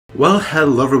Well,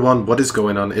 hello everyone, what is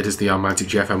going on? It is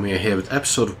TheAlmightyGeoff and we are here with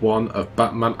episode 1 of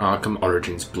Batman Arkham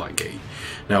Origins Blackgate.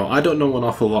 Now, I don't know an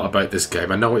awful lot about this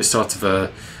game. I know it's sort of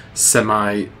a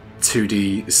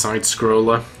semi-2D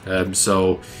side-scroller,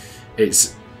 so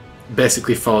it's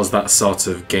basically follows that sort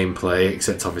of gameplay,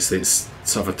 except obviously it's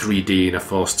sort of a 3D and a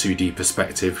forced 2D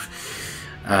perspective.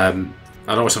 I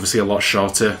know it's obviously a lot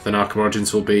shorter than Arkham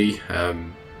Origins will be. I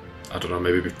don't know,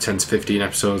 maybe 10 to 15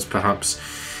 episodes perhaps.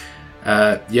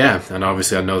 Yeah, and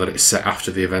obviously I know that it's set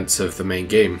after the events of the main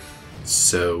game,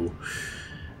 so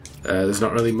there's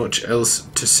not really much else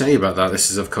to say about that.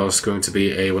 This is of course going to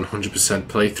be a 100%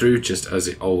 playthrough, just as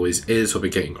it always is. We'll be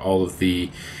getting all of the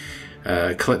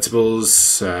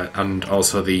collectibles and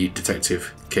also the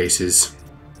detective cases,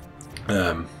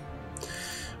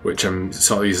 which I'm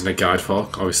sort of using a guide for,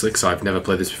 obviously, because I've never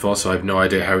played this before, so I have no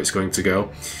idea how it's going to go.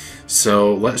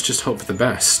 So let's just hope for the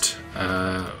best.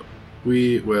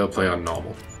 We will play on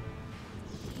normal.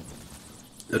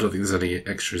 I don't think there's any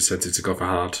extra incentive to go for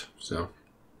hard, so.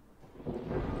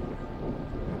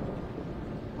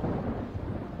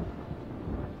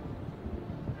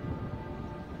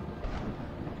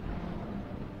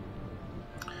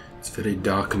 It's very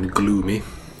dark and gloomy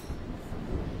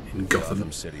in Gotham.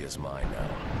 Gotham City is mine now.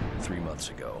 3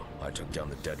 months ago, I took down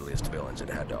the deadliest villains it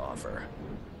had to offer.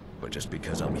 But just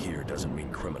because I'm here doesn't mean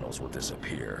criminals will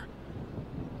disappear.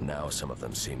 Now some of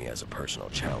them see me as a personal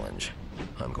challenge.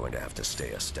 I'm going to have to stay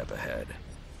a step ahead.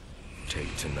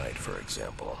 Take tonight, for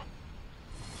example.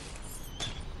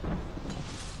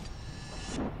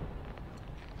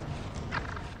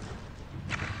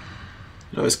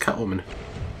 Oh, it's Catwoman.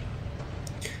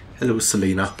 Hello,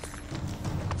 Selena.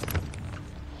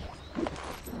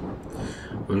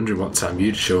 I'm wondering what time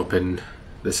you'd show up in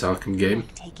this Arkham game.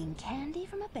 Like taking candy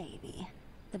from a baby.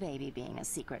 The baby being a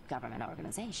secret government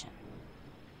organization.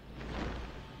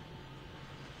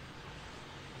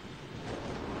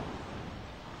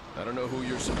 I don't know who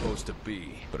you're supposed to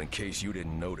be, but in case you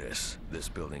didn't notice, this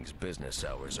building's business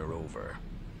hours are over.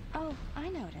 Oh, I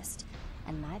noticed.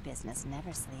 And my business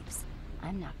never sleeps.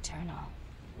 I'm nocturnal.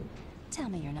 Tell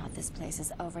me you're not this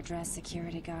place's overdressed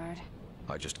security guard.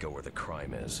 I just go where the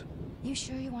crime is. You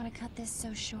sure you want to cut this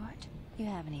so short? You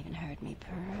haven't even heard me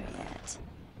purr yet.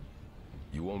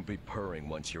 You won't be purring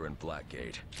once you're in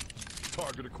Blackgate.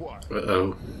 Target acquired.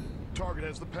 Uh-oh. Target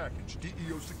has the package.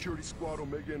 DEO security squad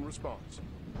Omega in response.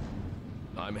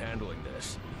 I'm handling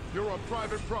this. You're on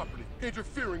private property,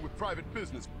 interfering with private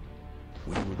business.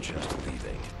 We were just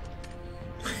leaving.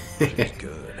 Which is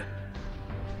good.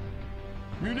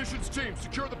 Munitions team,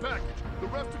 secure the package. The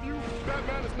rest of you,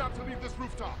 Batman is not to leave this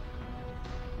rooftop.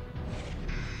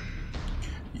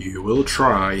 You will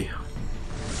try.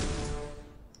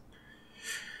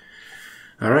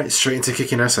 Alright, straight into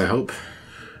kicking ass, I hope.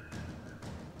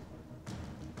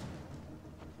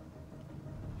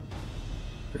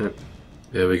 Yep,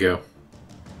 there we go.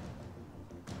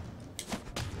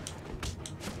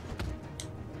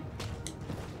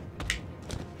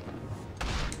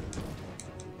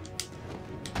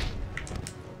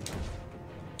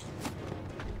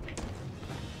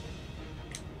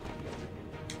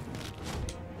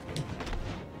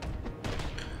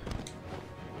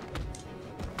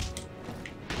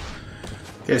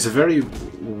 Yeah, it's a very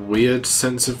weird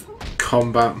sense of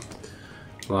combat,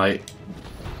 like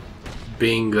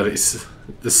being that it's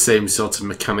the same sort of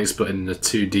mechanics but in a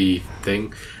 2D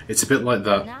thing. It's a bit like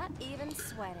that Not even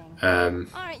sweating.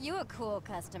 Aren't you a cool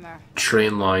customer?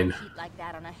 train line Like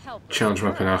that on a helpless challenge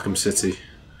map in girl, Arkham would you? City.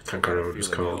 I can't remember what it was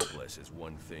Feeling called. helpless is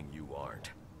one thing you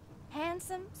aren't.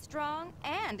 Handsome, strong,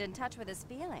 and in touch with his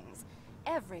feelings.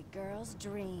 Every girl's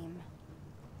dream.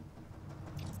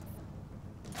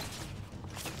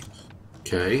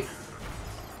 Okay.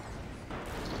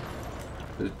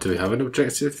 Do we have an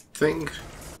objective thing?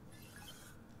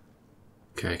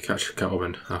 Okay, catch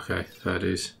Catwoman. Okay, there it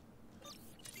is.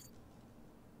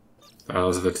 Oh,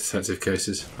 those are the detective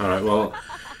cases. Alright, well,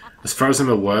 as far as I'm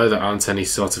aware, there aren't any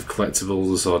sort of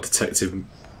collectibles or detective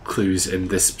clues in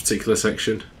this particular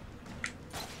section.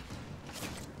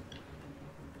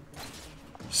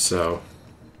 So,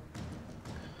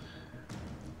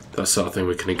 that sort of thing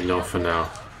we can ignore for now.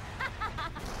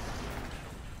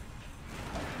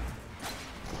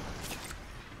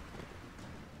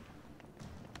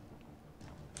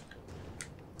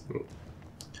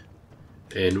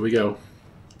 In we go.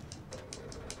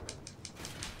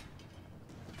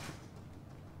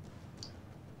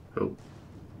 Oh.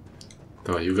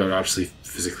 Oh, you've got to actually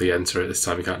physically enter it this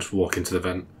time. You can't just walk into the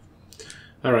vent.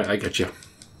 Alright, I get you.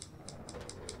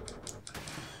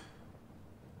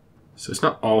 So it's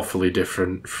not awfully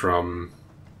different from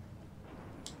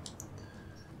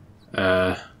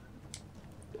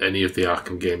any of the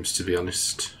Arkham games, to be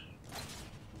honest.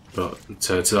 But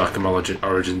to Arkham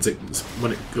Origins,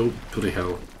 when it go bloody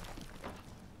hell.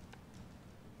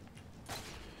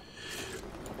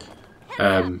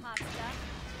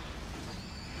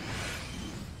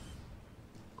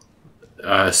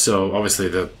 So obviously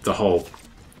the whole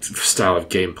style of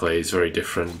gameplay is very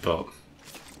different, but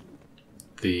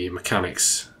the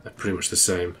mechanics are pretty much the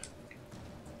same.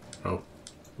 Oh.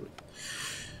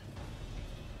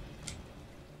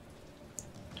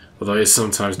 Although it's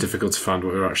sometimes difficult to find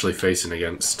what we're actually facing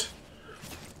against.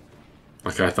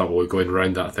 Like I thought we were going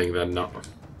around that thing, then not.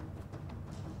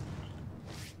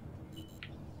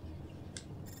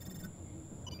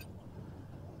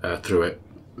 Through it.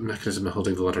 Mechanism of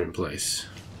holding the ladder in place.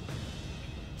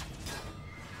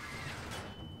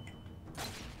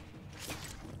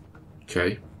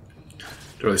 Okay.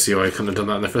 Don't really see why I couldn't have done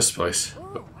that in the first place.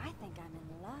 Ooh, I think I'm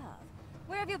in love.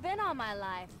 Where have you been all my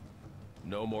life?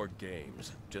 No more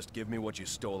games. Just give me what you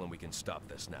stole and we can stop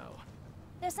this now.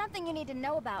 There's something you need to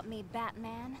know about me,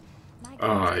 Batman.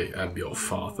 I am your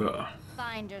father.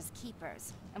 Finders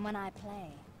keepers. And when I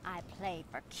play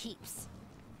for keeps.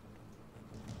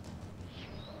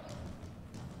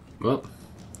 Well,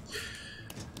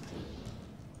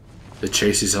 the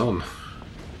chase is on.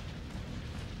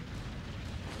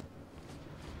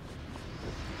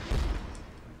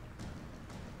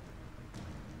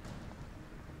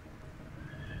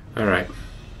 Alright.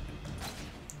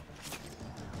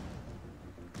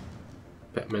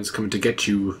 Batman's coming to get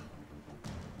you.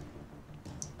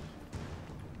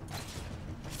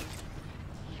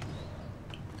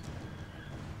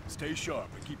 Stay sharp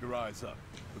and keep your eyes up.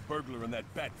 The burglar and that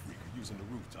bat freak are using the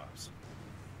rooftops.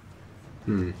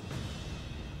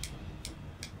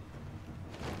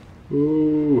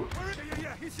 Ooh.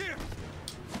 Yeah, he's here!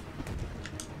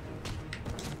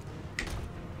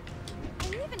 Are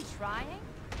you even trying?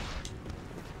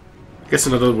 I guess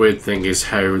another weird thing is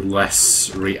how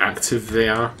less reactive they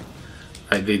are.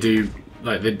 Like they do,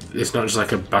 like it's not just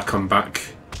like a back-on-back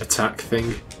attack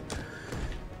thing,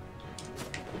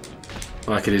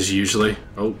 like it is usually.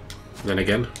 Oh, then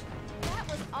again. That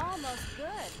was almost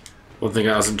good. One thing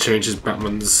that hasn't changed is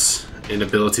Batman's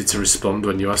inability to respond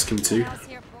when you ask him to. What else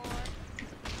here for?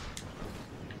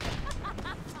 Not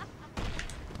bad.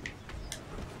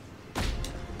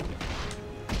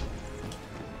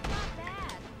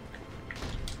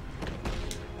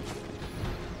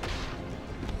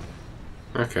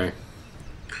 Okay.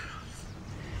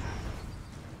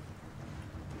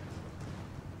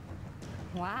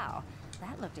 Wow,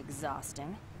 that looked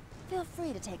exhausting. Feel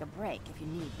free to take a break if you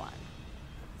need one.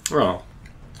 Oh,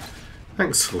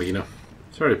 thanks, Selena.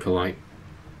 It's very polite.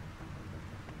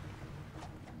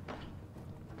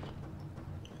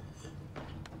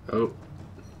 Oh.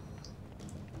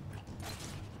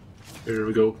 Here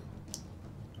we go.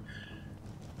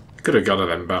 Could have got it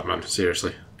then, Batman,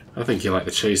 seriously. I think you like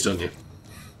the chase, don't you?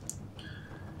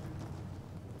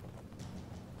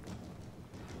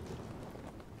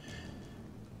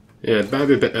 Yeah, it might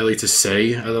be a bit early to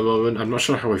say at the moment. I'm not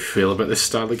sure how we feel about this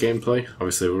style of gameplay.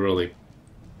 Obviously, we're only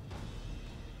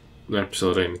an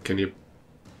episode in. Can you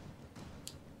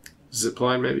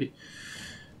zipline, maybe?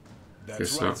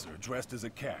 That's right, sir. Dressed as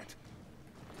a cat.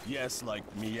 Yes, like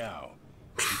meow.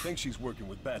 She thinks she's working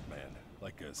with Batman,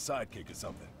 like a sidekick or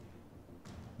something.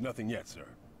 Nothing yet, sir.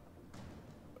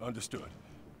 Understood.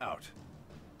 Out.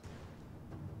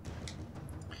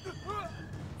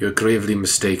 You're gravely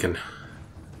mistaken.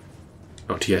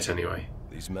 Not yet, anyway.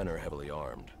 These men are heavily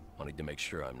armed. I'll need to make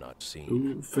sure I'm not seen.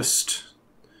 Ooh, first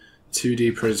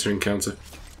 2D Predator encounter.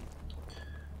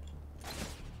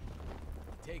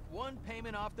 Take one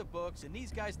payment off the books, and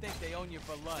these guys think they own you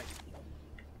for life.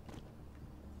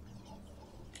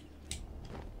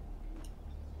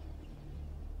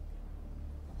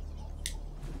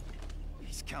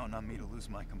 He's counting on me to lose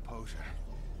my composure.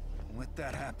 And let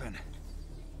that happen.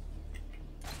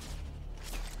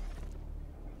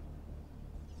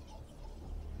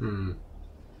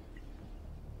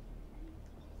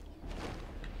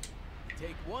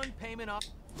 Take one payment off.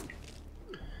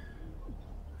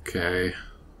 Okay.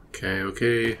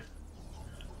 Okay.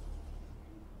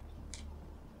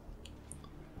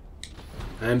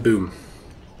 And boom.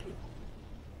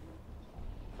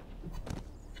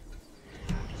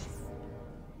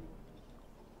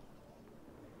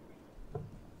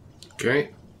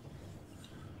 Okay.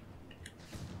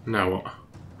 Now what?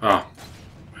 Ah.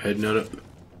 Heading on up.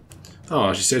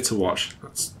 Oh, she said to watch.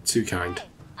 That's too kind. Hey,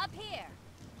 up here.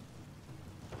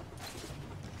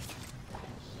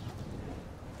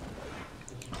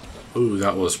 Ooh,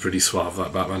 that was pretty suave,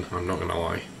 that Batman. I'm not gonna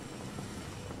lie.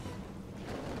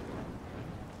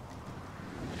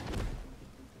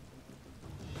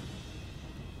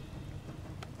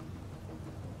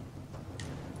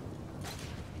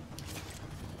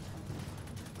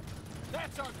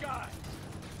 our guy.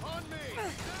 On me.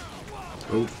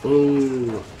 Oh,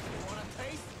 oh.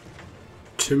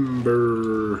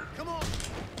 Timber. Come on.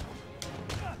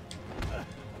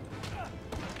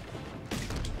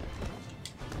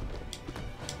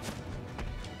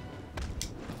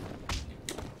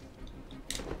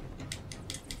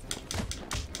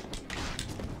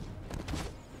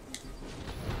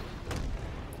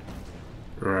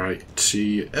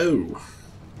 Righty-o.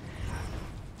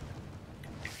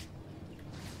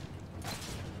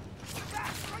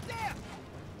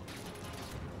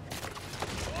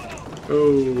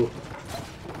 Oh.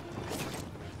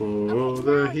 Oh,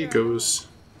 there he goes.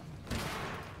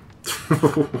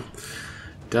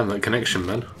 Damn, that connection,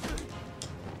 man.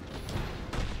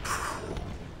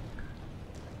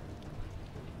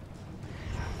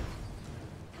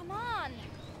 Come on.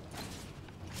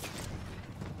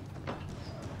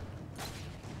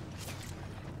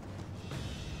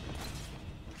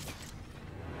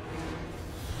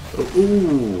 Oh,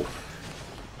 ooh.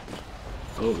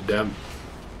 Oh, damn.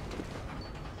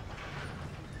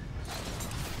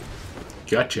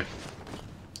 Gotcha.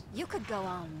 You could go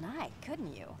all night,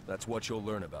 couldn't you? That's what you'll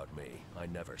learn about me. I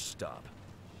never stop.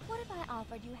 What if I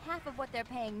offered you half of what they're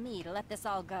paying me to let this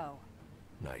all go?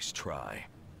 Nice try.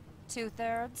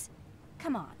 2/3?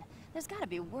 Come on. There's gotta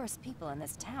be worse people in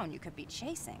this town you could be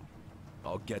chasing.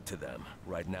 I'll get to them.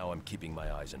 Right now I'm keeping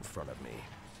my eyes in front of me.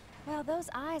 Well, those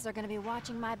eyes are gonna be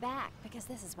watching my back, because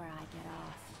this is where I get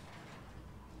off.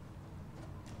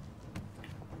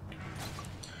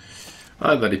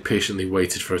 I bet he patiently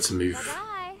waited for her to move.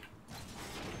 Bye-bye.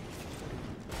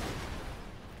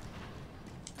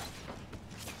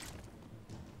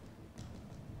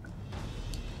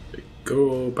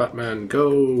 Go, Batman,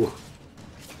 go!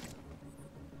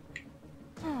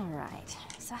 Alright,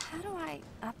 so how do I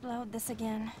upload this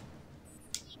again?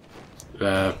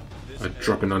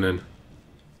 Dropping on in.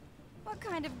 What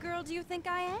kind of girl do you think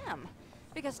I am?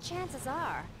 Because chances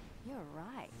are, you're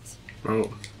right.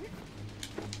 Oh.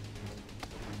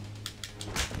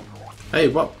 Hey,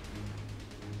 what?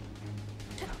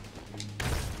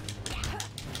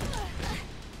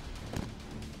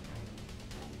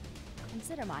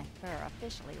 Consider my fur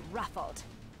officially ruffled.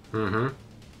 Mm-hmm.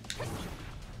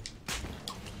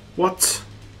 What?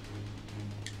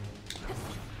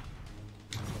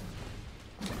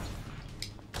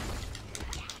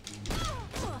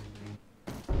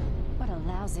 What a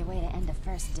lousy way to end a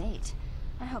first date.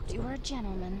 I hoped you were a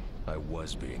gentleman. I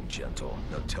was being gentle.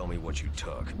 Now tell me what you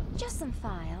took. Just some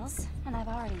files, and I've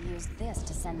already used this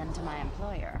to send them to my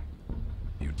employer.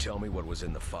 You tell me what was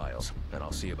in the files, and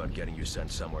I'll see about getting you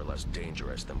sent somewhere less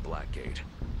dangerous than Blackgate.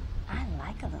 I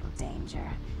like a little danger.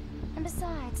 And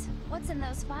besides, what's in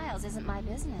those files isn't my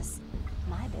business.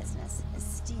 My business is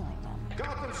stealing them.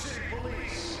 Gotham City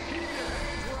Police, keep your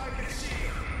hands where I can see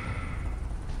them.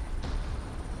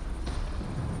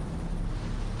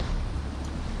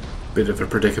 Bit of a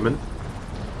predicament.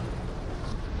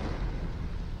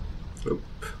 Oop.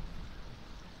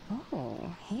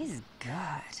 Oh, he's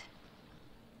good.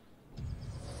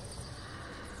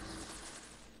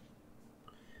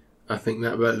 I think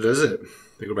that about does it. I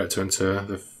think we're about to enter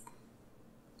the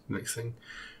next thing.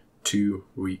 2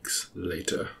 weeks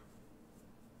later.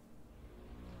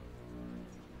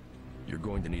 You're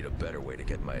going to need a better way to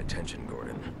get my attention,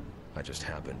 Gordon. I just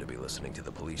happened to be listening to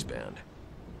the police band.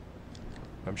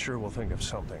 I'm sure we'll think of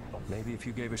something. Maybe if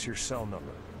you gave us your cell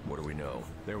number. What do we know?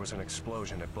 There was an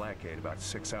explosion at Blackgate about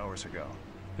 6 hours ago.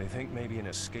 They think maybe an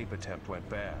escape attempt went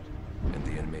bad. And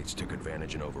the inmates took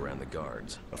advantage and overran the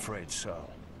guards. Afraid so.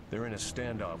 They're in a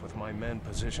standoff with my men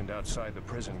positioned outside the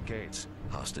prison gates.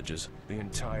 Hostages? The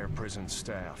entire prison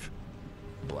staff.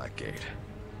 Blackgate.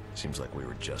 Seems like we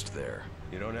were just there.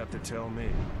 You don't have to tell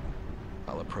me.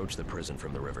 I'll approach the prison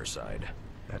from the riverside.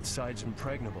 That side's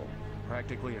impregnable.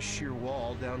 Practically a sheer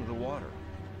wall down to the water.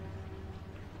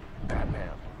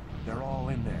 Batman. They're all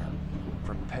in there.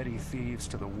 From petty thieves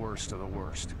to the worst of the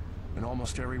worst. And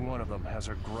almost every one of them has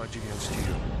a grudge against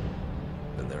you.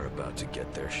 And they're about to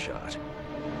get their shot.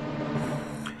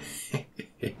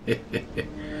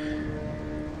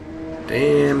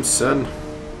 Damn, son.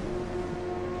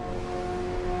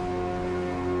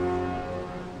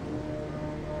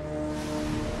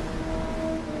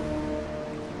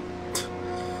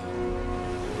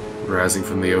 Rising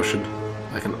from the ocean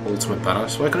like an ultimate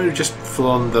badass. Why couldn't you just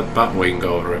flown the Batwing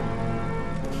over it?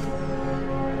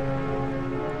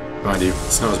 Mind you,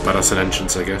 it's not as badass an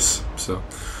entrance, I guess. So.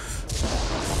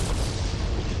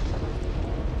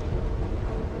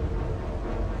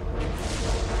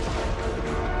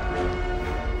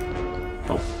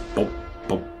 Bop, bop,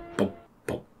 bop, bop,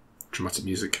 bop. Dramatic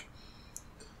music.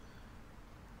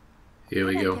 Here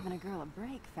we I'm go. not giving a girl a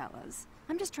break, fellas.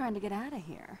 I'm just trying to get out of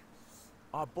here.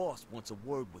 Our boss wants a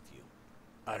word with you.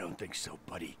 I don't think so,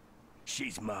 buddy.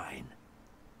 She's mine.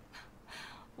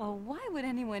 Well, why would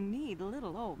anyone need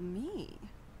little old me?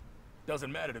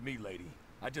 Doesn't matter to me, lady.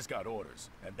 I just got orders,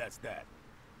 and that's that.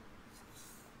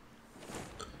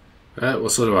 Well,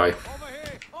 so do I. Over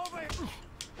here! Over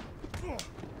here!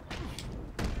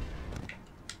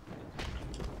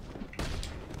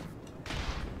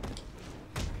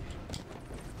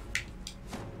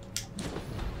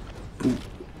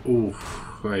 Ooh,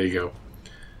 there you go.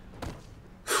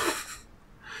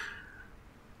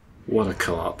 What a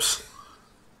collapse.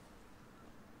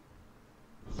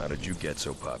 How did you get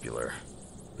so popular?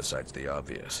 Besides the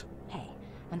obvious. Hey,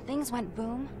 when things went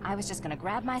boom, I was just gonna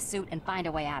grab my suit and find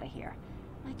a way out of here.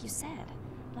 Like you said,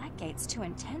 Blackgate's too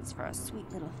intense for a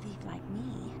sweet little thief like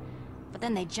me. But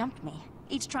then they jumped me,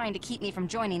 each trying to keep me from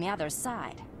joining the other's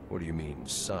side. What do you mean,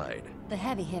 side? The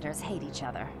heavy hitters hate each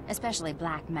other, especially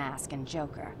Black Mask and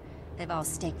Joker. They've all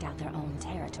staked out their own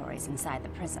territories inside the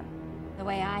prison. The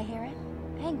way I hear it,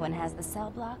 Penguin has the cell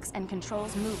blocks and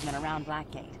controls movement around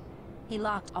Blackgate. He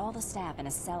locked all the staff in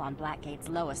a cell on Blackgate's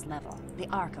lowest level, the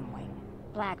Arkham wing.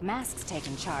 Black Mask's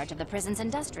taken charge of the prison's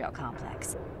industrial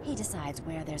complex. He decides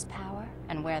where there's power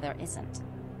and where there isn't.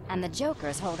 And the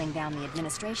Joker's holding down the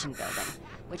administration building,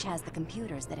 which has the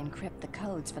computers that encrypt the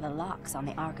codes for the locks on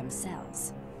the Arkham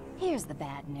cells. Here's the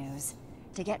bad news.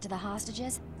 To get to the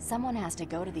hostages, someone has to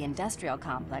go to the industrial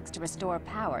complex to restore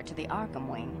power to the Arkham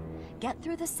wing, get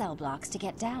through the cell blocks to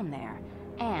get down there,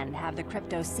 and have the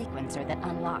crypto sequencer that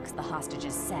unlocks the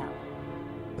hostage's cell.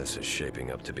 This is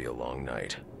shaping up to be a long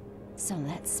night. So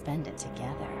let's spend it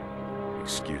together.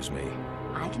 Excuse me?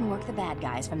 I can work the bad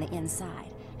guys from the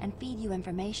inside and feed you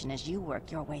information as you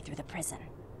work your way through the prison.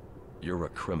 You're a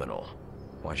criminal.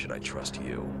 Why should I trust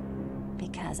you?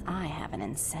 Because I have an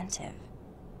incentive.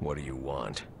 What do you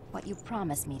want? What you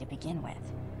promised me to begin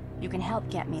with. You can help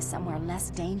get me somewhere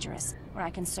less dangerous, where I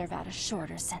can serve out a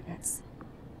shorter sentence.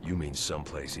 You mean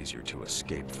someplace easier to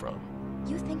escape from?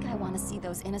 You think I want to see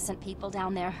those innocent people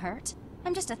down there hurt?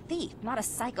 I'm just a thief, not a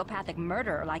psychopathic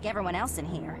murderer like everyone else in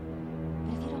here.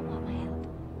 But if you don't want my help,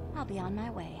 I'll be on my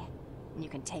way. And you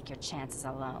can take your chances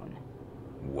alone.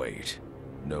 Wait.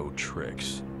 No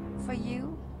tricks. For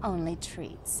you, only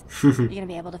treats. You gonna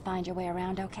be able to find your way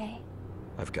around okay?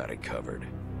 I've got it covered.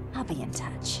 I'll be in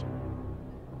touch.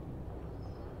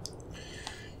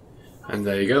 And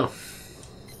there you go.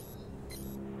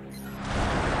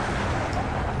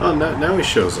 Oh, now he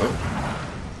shows up.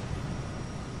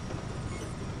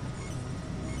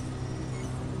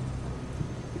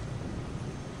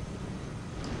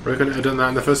 We couldn't have done that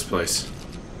in the first place.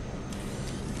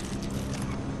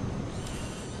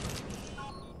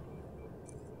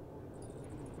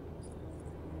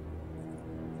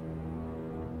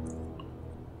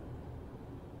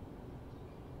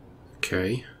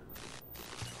 Okay.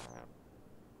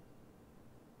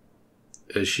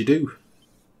 As she do.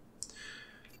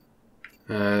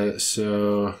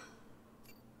 So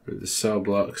the cell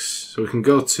blocks. So we can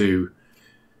go to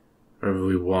wherever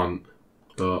we want,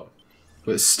 but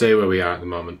let's stay where we are at the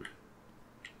moment.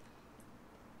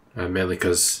 Mainly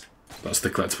because that's the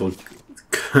collectible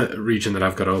region that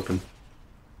I've got open.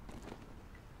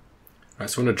 Right,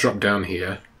 so I want to drop down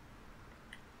here.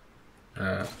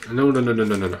 No.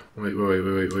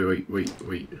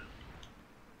 Wait.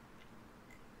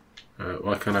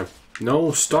 Why can't I?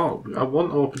 No, stop! I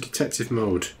want open detective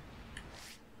mode.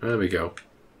 There we go.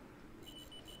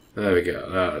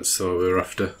 That's what we were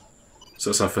after.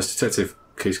 So that's our first detective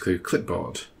case clue.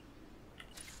 Clipboard.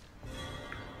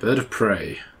 Bird of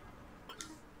prey.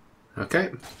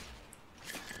 Okay.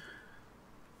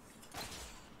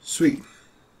 Sweet.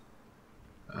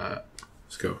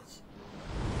 Let's go.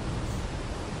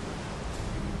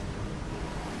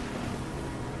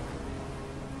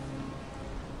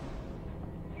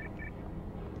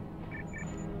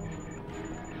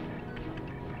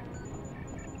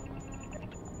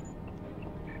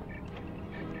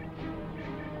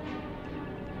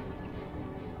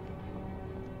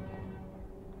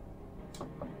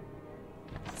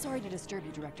 Sorry to disturb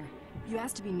you, Director. You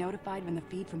asked to be notified when the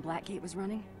feed from Blackgate was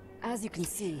running? As you can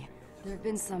see, there have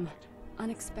been some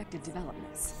unexpected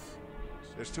developments.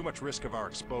 There's too much risk of our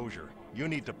exposure. You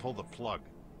need to pull the plug.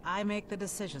 I make the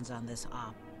decisions on this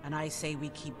op, and I say we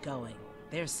keep going.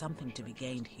 There's something to be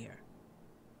gained here.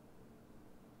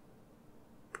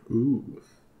 Ooh.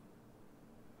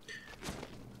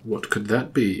 What could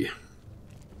that be?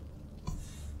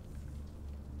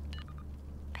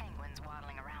 Penguin's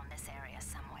waddling around this area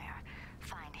somewhere.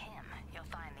 Find him, you'll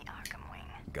find the Arkham wing.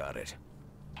 Got it.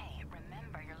 Hey,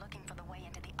 remember you're looking for the way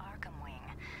into the Arkham wing.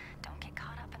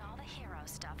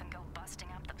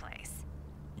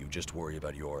 just worry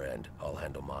about your end. I'll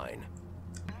handle mine.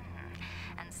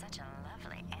 And such a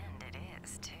lovely end it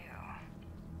is, too.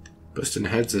 Busting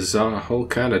heads is our whole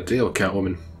kind of deal,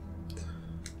 Catwoman.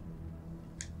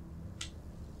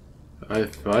 I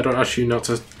don't ask you not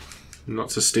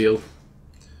to steal.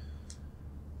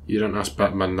 You don't ask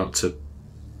Batman not to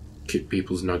kick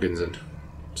people's noggins in.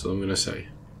 That's all I'm gonna say.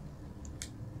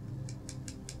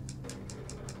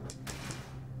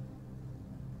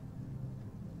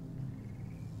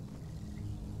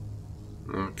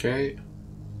 Okay.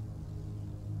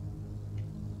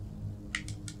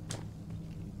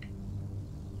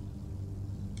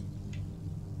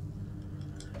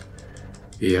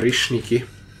 Very sneaky.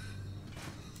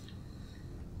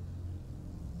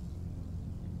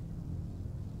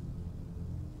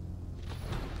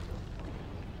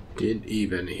 Didn't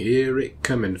even hear it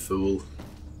coming, fool.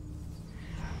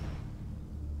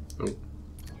 Oh.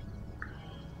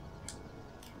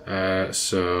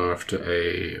 So after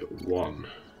a 1.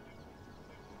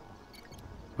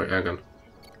 Wait, hang on.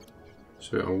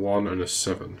 So a 1 and a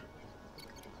 7.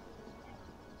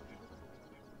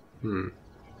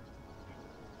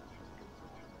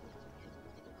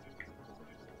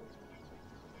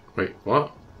 Wait,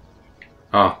 what?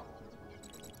 Ah.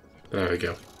 There we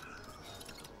go.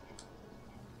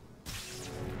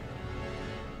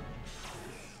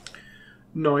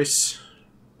 Nice.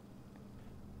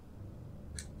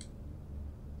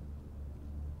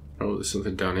 Oh, there's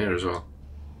something down here as well.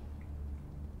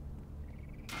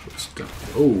 What's down?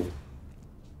 Oh.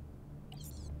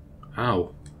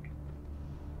 Ow.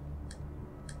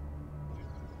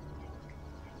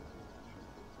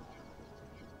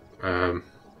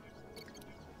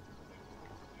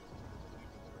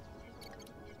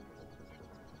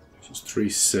 Just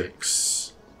 3-6.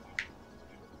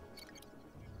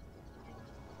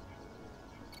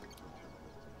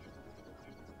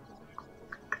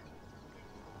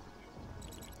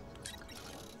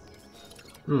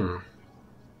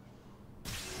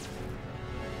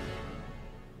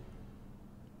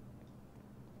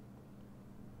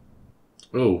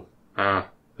 Oh,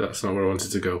 that's not where I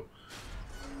wanted to go.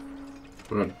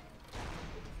 Right.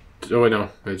 Oh, wait, no,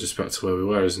 we're just back to where we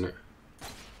were, isn't it?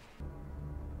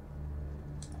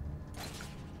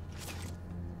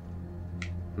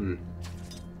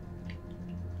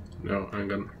 No,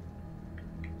 hang on.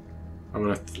 I'm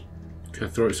gonna can I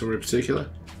throw it somewhere in particular?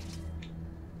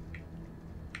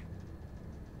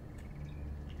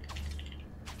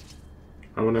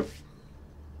 I wanna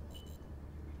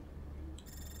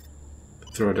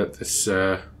throw it at this,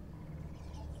 yeah.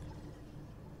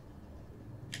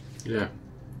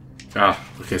 Ah,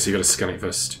 okay, so you gotta scan it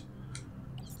first.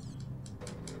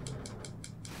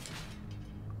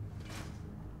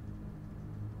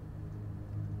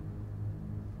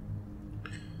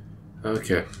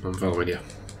 Okay, I'm following you.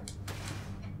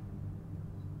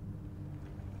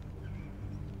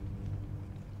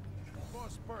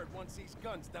 Boss Bird wants these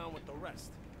guns down with the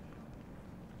rest.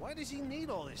 Why does he need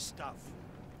all this stuff?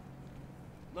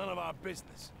 None of our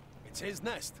business. It's his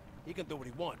nest. He can do what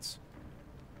he wants.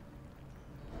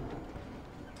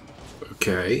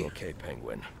 Okay. Okay,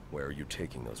 Penguin. Where are you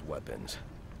taking those weapons?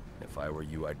 If I were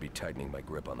you, I'd be tightening my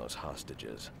grip on those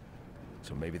hostages.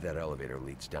 So maybe that elevator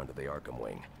leads down to the Arkham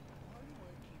wing.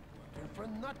 For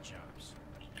nut jobs.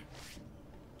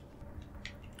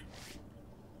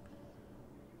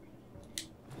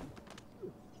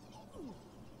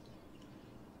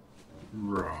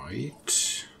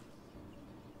 Right.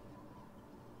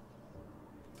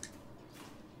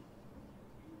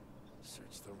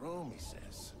 Search the room, he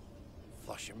says.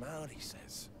 Flush him out, he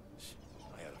says.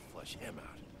 I ought to flush him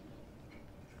out.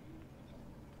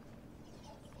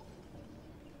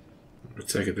 We'll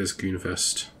take it this goon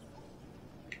first.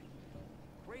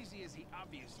 Crazy as he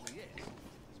obviously is,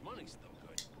 his money's still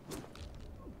good.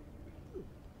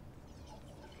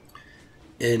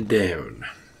 And down.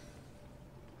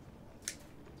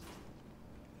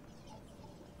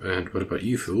 And what about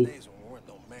you, fool? Days when we weren't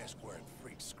no mask-wearing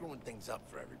freaks screwing things up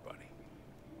for everybody.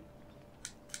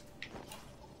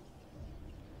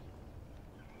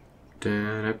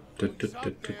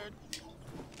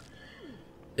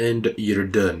 And you're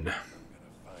done.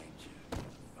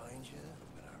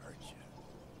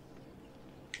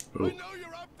 Oh. I know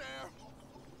you're up there.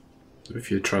 If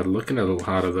you tried looking a little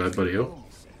harder there, buddy. Oh.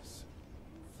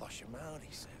 Flush him out,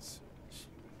 he says.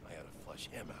 I ought to flush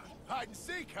him out. Hide and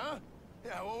seek, huh?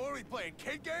 Yeah, well, what are we playing?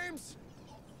 Kid games?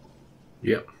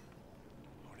 Yep.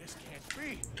 Oh, this can't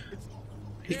be.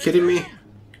 Are you kidding me? What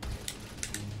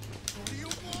do you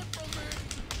want from me?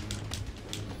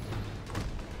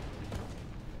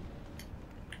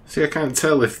 See, I can't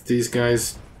tell if these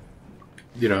guys,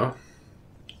 you know,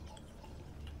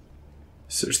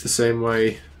 Search the same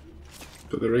way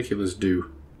that the regulars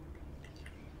do.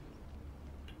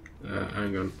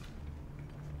 Hang on.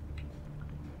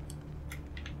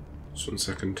 Just 1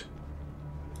 second.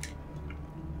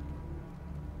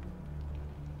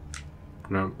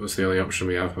 No, that's the only option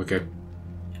we have, okay.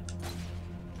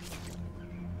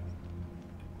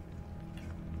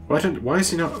 Why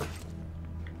is he not?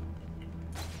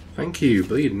 Thank you,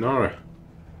 bleed Nora.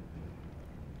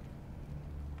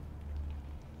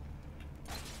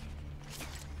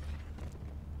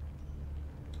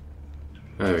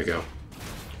 There we go.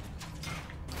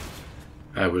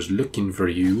 I was looking for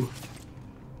you.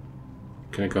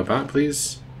 Can I go back,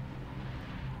 please?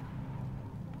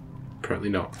 Apparently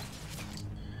not.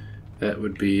 That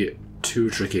would be too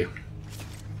tricky.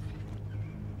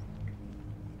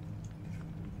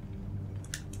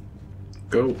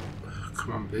 Go.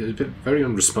 Come on, it's a bit very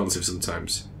unresponsive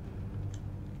sometimes.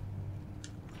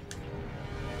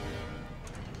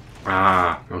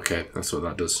 Ah, okay, that's what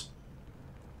that does.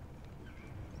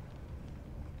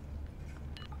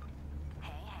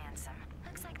 Hey, handsome.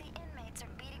 Looks like the inmates are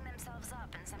beating themselves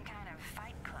up in some kind of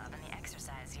fight club in the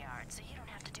exercise yard, so you don't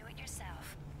have to do it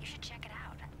yourself. You should check it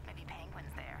out. Maybe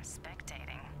Penguin's there,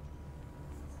 spectating.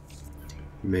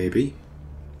 Maybe.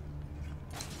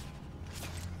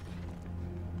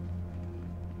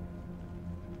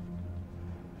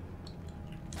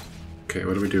 Okay,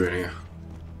 what are we doing here?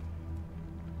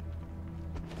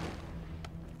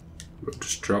 We'll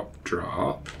just drop.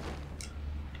 Don't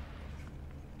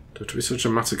have to be so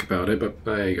dramatic about it, but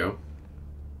there you go.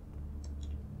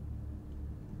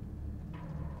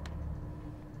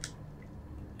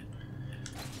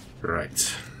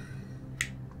 Right.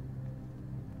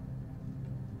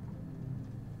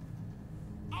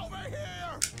 Over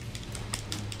here!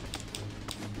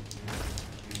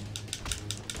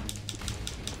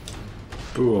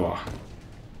 Ooh.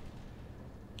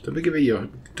 Don't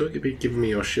be giving me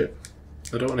your shit.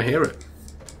 I don't want to hear it.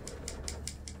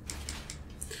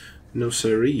 No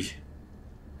siree.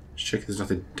 Just check there's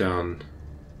nothing down.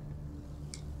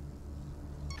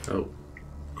 Oh.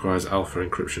 Requires alpha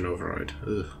encryption override.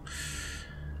 Ugh.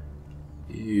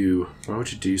 Why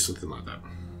would you do something like that?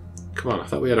 Come on, I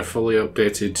thought we had a fully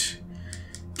updated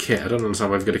kit. I don't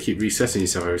understand why we've got to keep resetting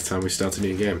yourself every time we start a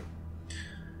new game.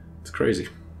 It's crazy.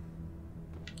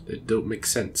 It don't make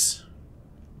sense.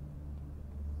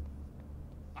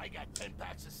 I got 10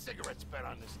 packs of cigarettes bet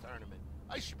on this tournament.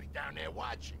 I should be down there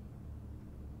watching.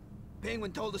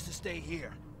 Penguin told us to stay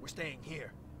here. We're staying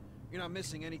here. You're not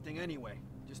missing anything anyway.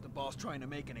 Just the boss trying to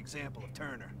make an example of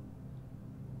Turner.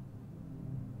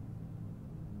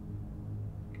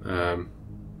 On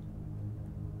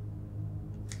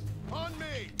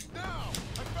me! Now!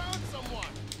 I found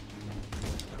someone!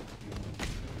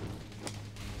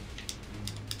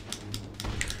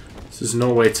 So there's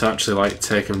no way to actually like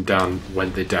take them down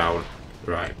when they're down.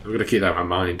 Right, I'm gonna keep that in my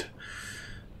mind.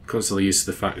 I'm constantly used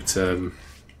to the fact of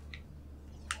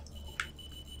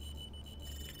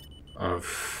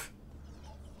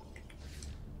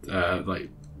like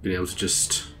being able to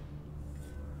just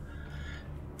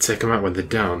take them out when they're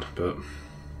down, but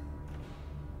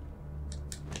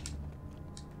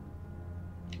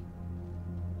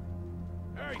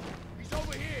Hey, he's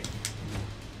over here!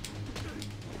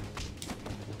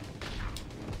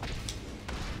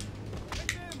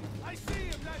 It's him! I see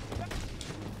him!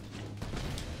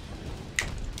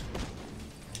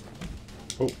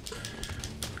 oh,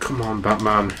 come on,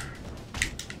 Batman!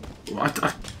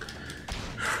 What?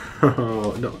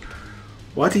 Oh no!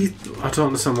 Why do you? I don't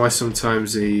understand why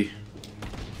sometimes he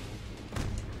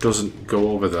doesn't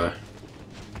go over there.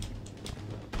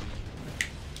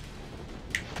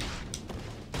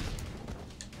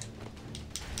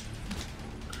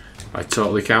 I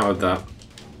totally countered that.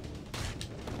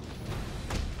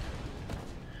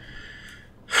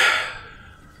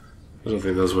 I don't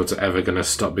think those words are ever going to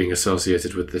stop being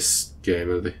associated with this game,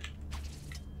 are they?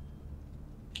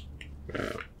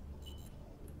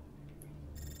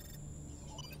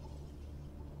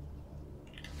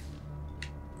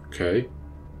 Okay.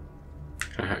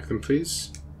 Can I hack them,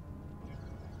 please?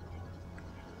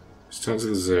 Starts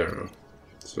with a 0.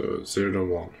 So 0 to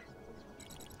 1.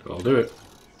 I'll do it.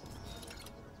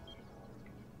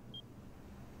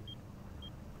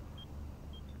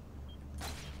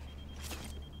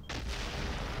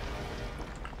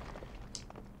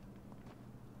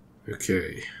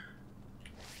 Okay.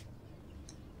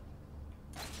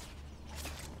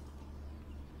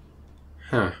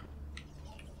 Huh.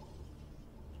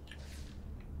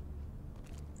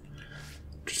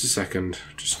 Just a second.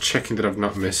 Just checking that I've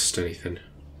not missed anything.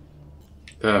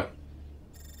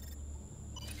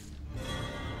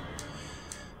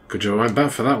 Good job I went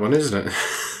back for that one, isn't it?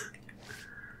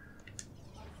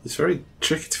 It's very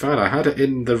tricky to find. I had it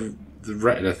in the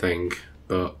retina thing,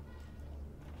 but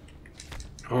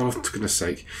oh, for goodness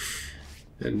sake,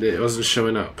 and it wasn't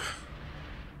showing up.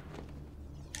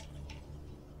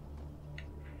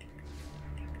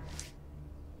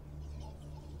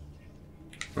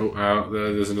 Oh,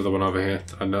 there's another one over here.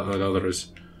 I know there is.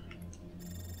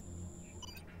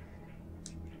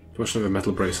 Portion of a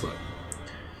metal bracelet.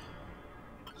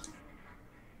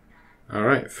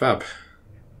 Alright, fab.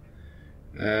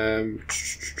 A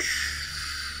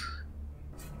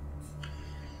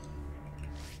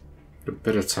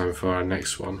bit of time for our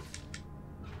next one.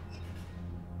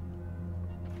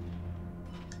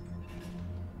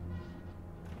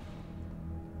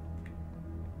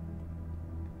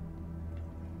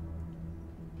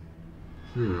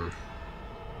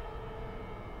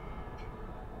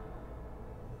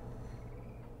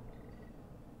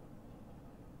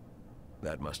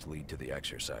 That must lead to the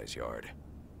exercise yard.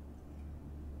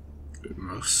 It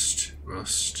must.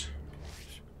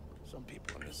 Some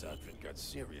people in this outfit got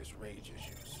serious rage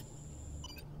issues.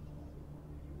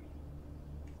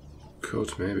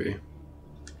 Could maybe.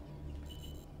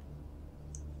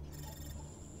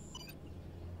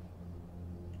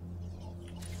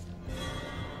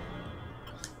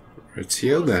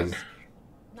 Rightio then.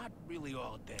 Not really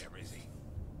all there, is he?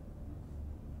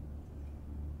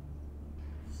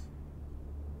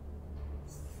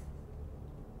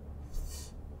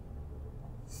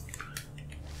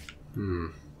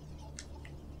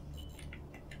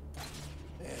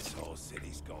 This whole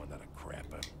city's going out of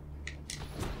crapper.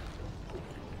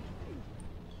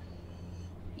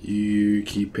 You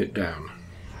keep it down.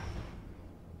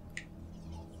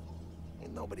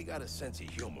 Ain't nobody got a sense of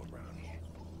humor around here.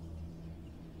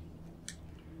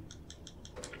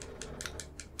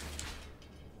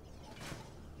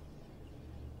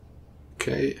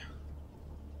 Okay.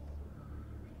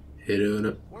 Head on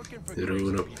up. Head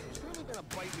on up. It's really gonna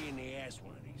bite me in the ass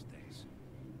one of these days.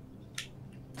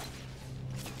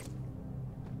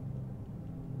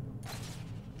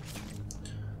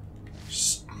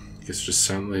 I guess just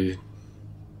silently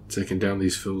taking down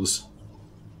these fools.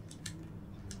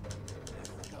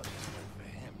 For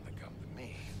him to come to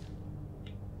me.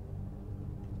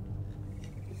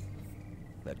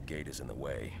 That gate is in the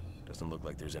way. Doesn't look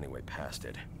like there's any way past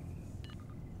it.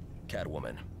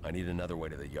 Catwoman, I need another way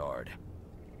to the yard.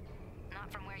 Not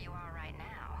from where you are right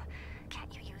now.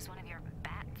 Can't you use one of your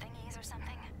bat thingies or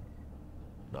something?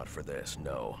 Not for this,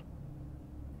 no.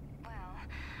 Well,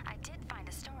 I did find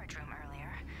a storage room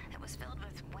earlier. It was filled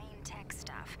with Wayne Tech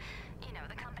stuff. You know,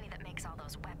 the company that makes all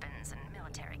those weapons and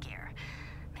military gear.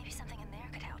 Maybe something in there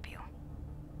could help you.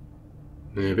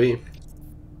 Maybe.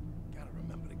 Gotta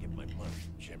remember to get my money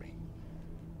from Jimmy.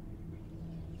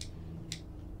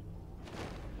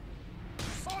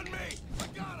 On me! I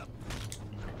got him!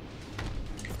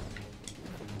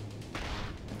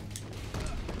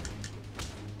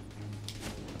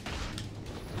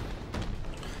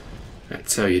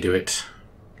 That's how you do it.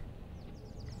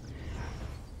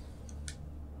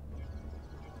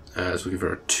 Let's looking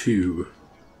for a 2.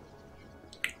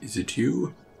 Is it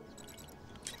you?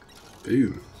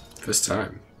 Boom. First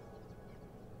time.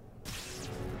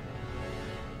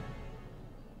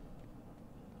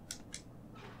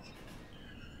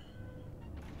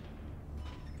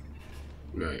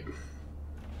 Right.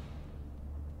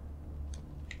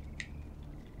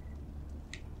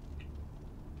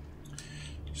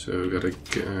 So we've got to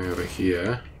get over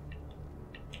here.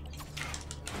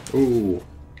 Ooh.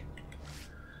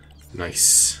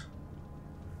 Nice.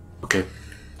 Okay.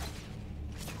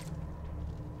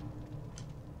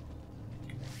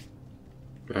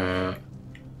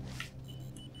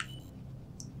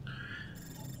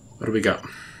 What do we got?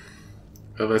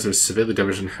 Elevator is severely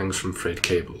damaged and hangs from frayed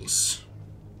cables.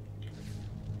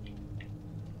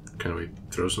 Can we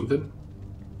throw something?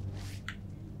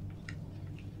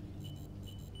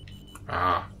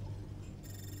 Ah.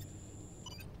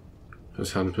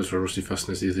 Press hand and press for a rusty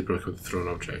fastener is easily broken with a thrown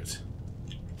object.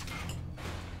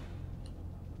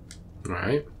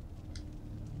 Right.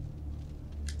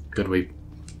 Good we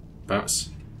bats.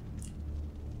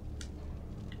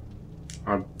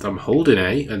 I'm holding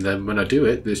A, and then when I do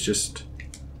it, it's just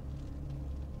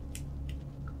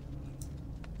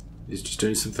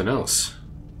doing something else.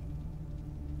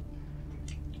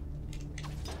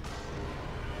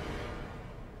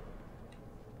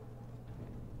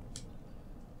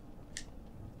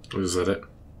 Was that it?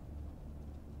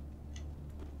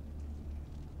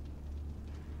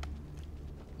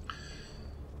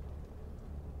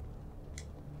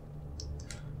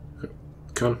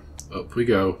 Come on, up we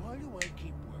go. Why do I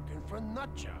keep working for nut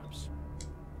jobs?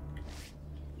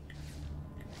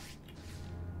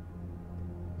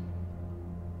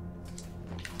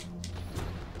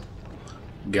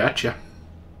 Gotcha.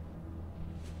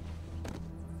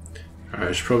 Alright,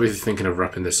 I should probably be thinking of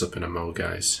wrapping this up in a mo,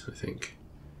 guys, I think.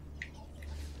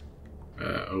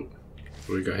 Oh, what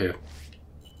do we got here?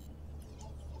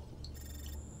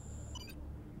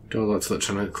 Door locked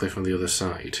electronically from the other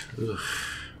side. Ugh.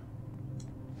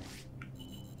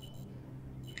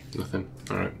 Nothing.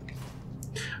 Alright.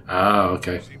 Ah,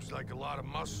 okay. Seems like a lot of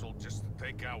muscle just to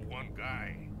take out one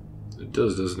guy. It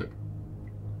does, doesn't it?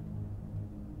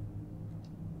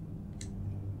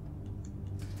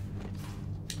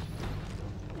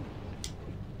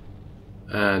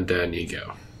 And down you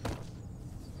go.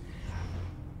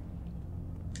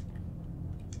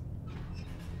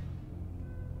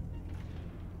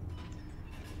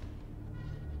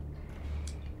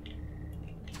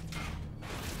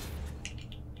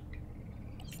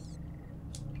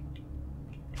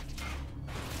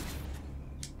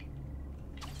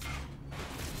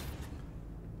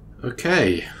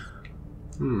 Okay.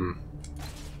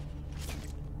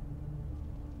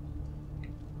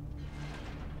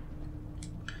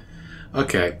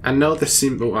 Okay, I know this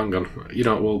seems. Oh, hang on. You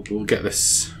know, we'll get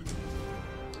this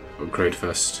upgrade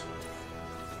first.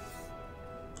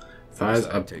 Fires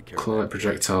a claw-like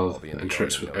projectile and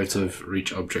tricks with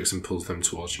out-of-reach objects and pulls them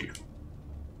towards you.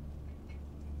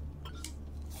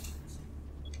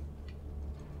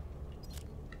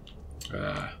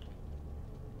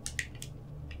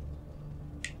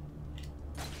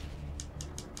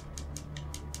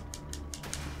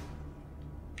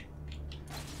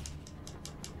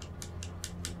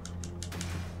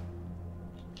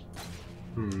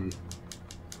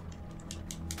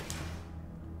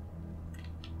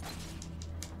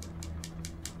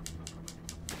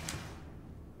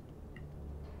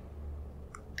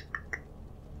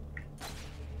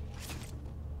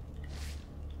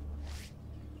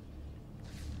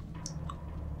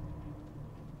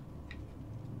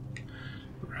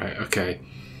 Right, okay.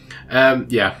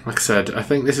 Yeah, like I said, I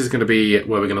think this is going to be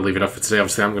where we're going to leave it off for today.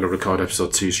 Obviously, I'm going to record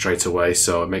episode 2 straight away,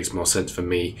 so it makes more sense for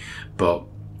me, but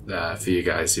for you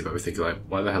guys, you might be thinking, like,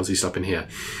 why the hell is he stopping here?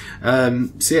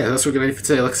 So yeah, that's what we're going to do for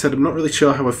today. Like I said, I'm not really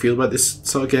sure how I feel about this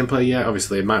sort of gameplay yet.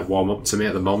 Obviously, it might warm up to me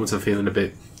at the moment. I'm feeling a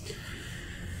bit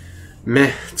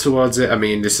meh towards it. I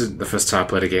mean, this isn't the first time I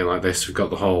played a game like this. We've got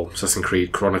the whole Assassin's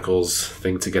Creed Chronicles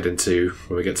thing to get into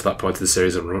when we get to that point of the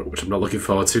series, which I'm not looking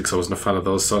forward to because I wasn't a fan of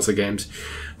those sorts of games.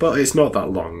 But it's not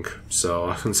that long, so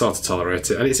I can sort of tolerate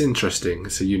it, and it's interesting.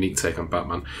 It's a unique take on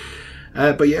Batman.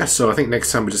 But yeah, so I think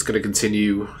next time we're just going to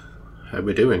continue how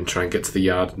we're doing, try and get to the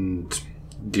yard and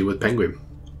deal with Penguin.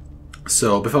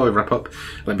 So before we wrap up,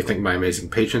 let me thank my amazing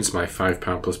patrons. My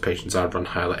 £5 plus patrons are Ron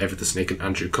Hyler, Ever the Snake and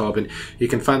Andrew Corbyn. You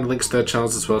can find the links to their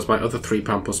channels as well as my other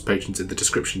 £3 plus patrons in the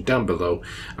description down below,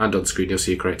 and on screen you'll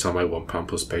see a great to all my £1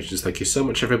 plus patrons. Thank you so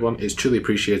much everyone, it's truly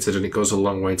appreciated and it goes a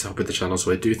long way to helping the channel,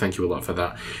 so I do thank you a lot for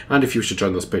that. And if you wish to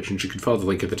join those patrons, you can follow the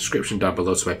link in the description down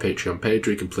below to my Patreon page,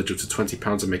 where you can pledge up to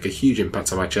 £20 and make a huge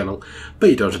impact on my channel.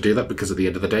 But you don't have to do that, because at the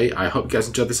end of the day, I hope you guys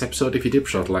enjoyed this episode. If you did, be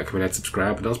sure to like, comment and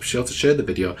subscribe, and also be sure to share the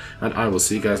video, and I will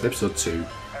see you guys in episode 2.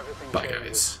 Bye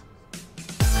guys.